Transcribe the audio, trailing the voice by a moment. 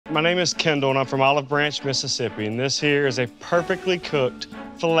My name is Kendall, and I'm from Olive Branch, Mississippi, and this here is a perfectly cooked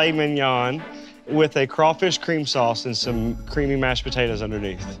filet mignon with a crawfish cream sauce and some creamy mashed potatoes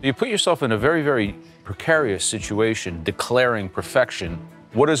underneath. You put yourself in a very, very precarious situation, declaring perfection.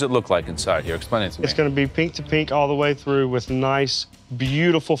 What does it look like inside here? Explain it to me. It's going to be pink to pink all the way through with nice,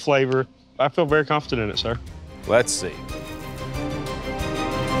 beautiful flavor. I feel very confident in it, sir. Let's see.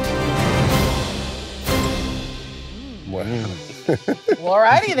 Wow. Well, all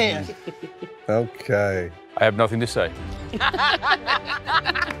righty then. Okay. I have nothing to say.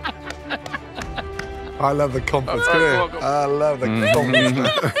 I love the confidence. I love the confidence.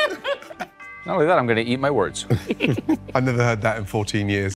 Not only that, I'm going to eat my words. I've never heard that in 14 years.